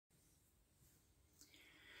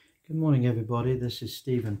Good morning everybody, this is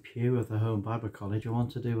Stephen Pugh of the Home Bible College. I want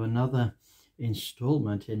to do another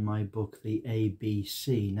installment in my book, The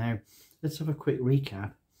ABC. Now, let's have a quick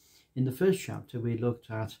recap. In the first chapter we looked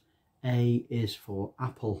at A is for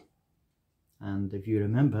apple, and if you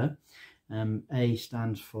remember, A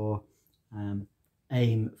stands for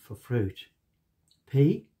aim for fruit.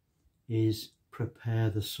 P is prepare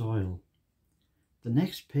the soil. The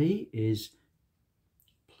next P is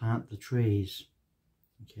plant the trees.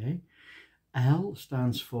 Okay, L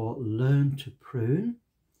stands for learn to prune,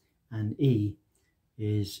 and E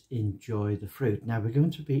is enjoy the fruit. Now we're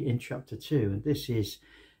going to be in chapter 2, and this is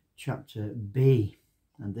chapter B,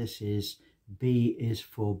 and this is B is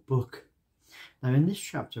for book. Now in this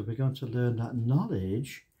chapter we're going to learn that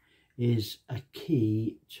knowledge is a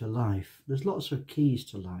key to life. There's lots of keys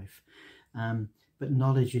to life, but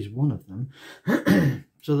knowledge is one of them.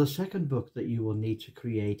 So the second book that you will need to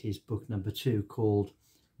create is book number 2, called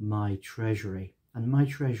My Treasury. And My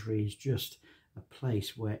Treasury is just a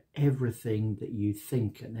place where everything that you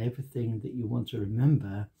think and everything that you want to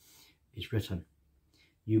remember is written.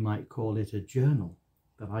 You might call it a journal,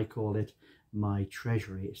 but I call it My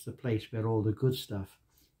Treasury. It's the place where all the good stuff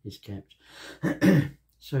is kept.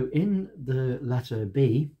 So in the letter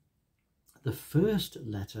B, the first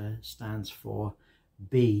letter stands for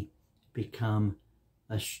B, become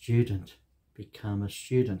a student. Become a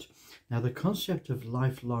student. Now the concept of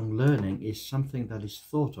lifelong learning is something that is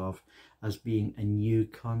thought of as being a new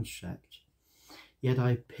concept. Yet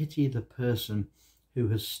I pity the person who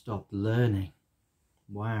has stopped learning.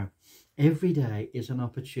 Wow. Every day is an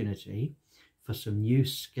opportunity for some new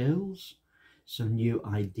skills, some new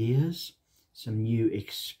ideas, some new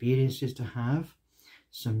experiences to have,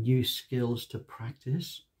 some new skills to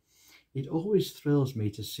practice. It always thrills me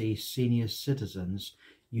to see senior citizens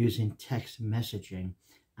using text messaging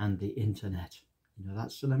and the internet. You know,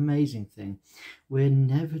 that's an amazing thing. We're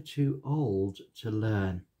never too old to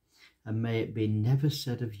learn, and may it be never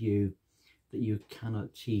said of you that you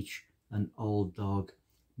cannot teach an old dog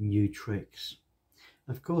new tricks.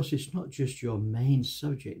 Of course, it's not just your main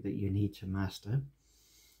subject that you need to master.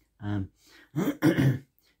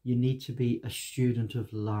 You need to be a student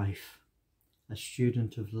of life, a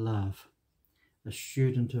student of love, a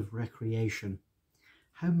student of recreation.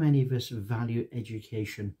 How many of us value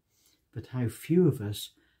education, but how few of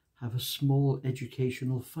us have a small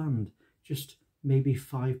educational fund, just maybe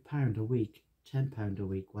 £5 a week, £10 a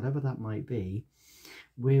week, whatever that might be,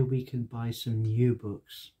 where we can buy some new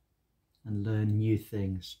books and learn new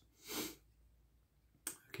things.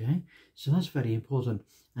 Okay, so that's very important.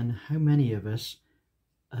 And how many of us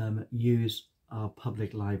use our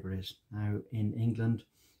public libraries? Now in England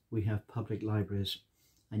we have public libraries,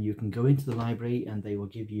 and you can go into the library and they will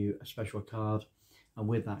give you a special card, and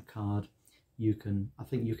with that card you can, I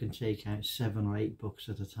think you can take out 7 or 8 books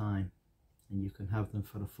at a time, and you can have them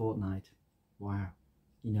for a fortnight. Wow,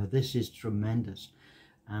 you know, this is tremendous.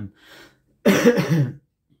 It's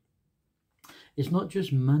not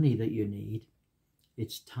just money that you need,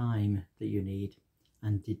 it's time that you need,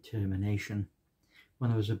 and determination.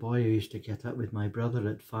 When I was a boy, I used to get up with my brother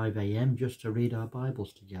at 5 AM just to read our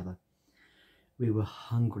Bibles together. We were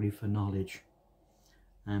hungry for knowledge.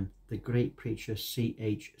 The great preacher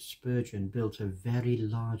C.H. Spurgeon built a very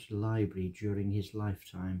large library during his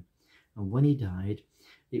lifetime, and when he died,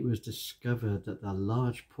 it was discovered that a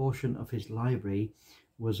large portion of his library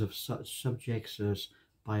was of such subjects as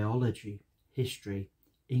biology, history,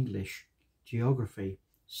 English, geography,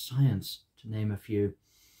 science, to name a few,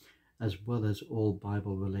 as well as all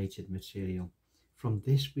Bible-related material. From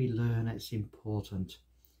this we learn it's important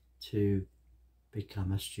to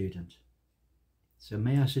become a student. So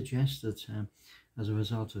may I suggest that as a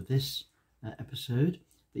result of this episode,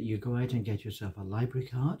 that you go out and get yourself a library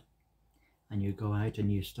card, and you go out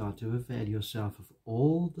and you start to avail yourself of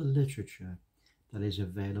all the literature that is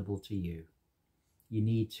available to you. You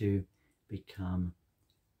need to become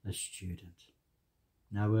a student.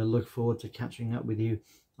 Now we'll look forward to catching up with you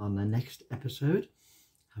on the next episode.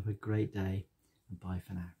 Have a great day, and bye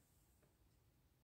for now.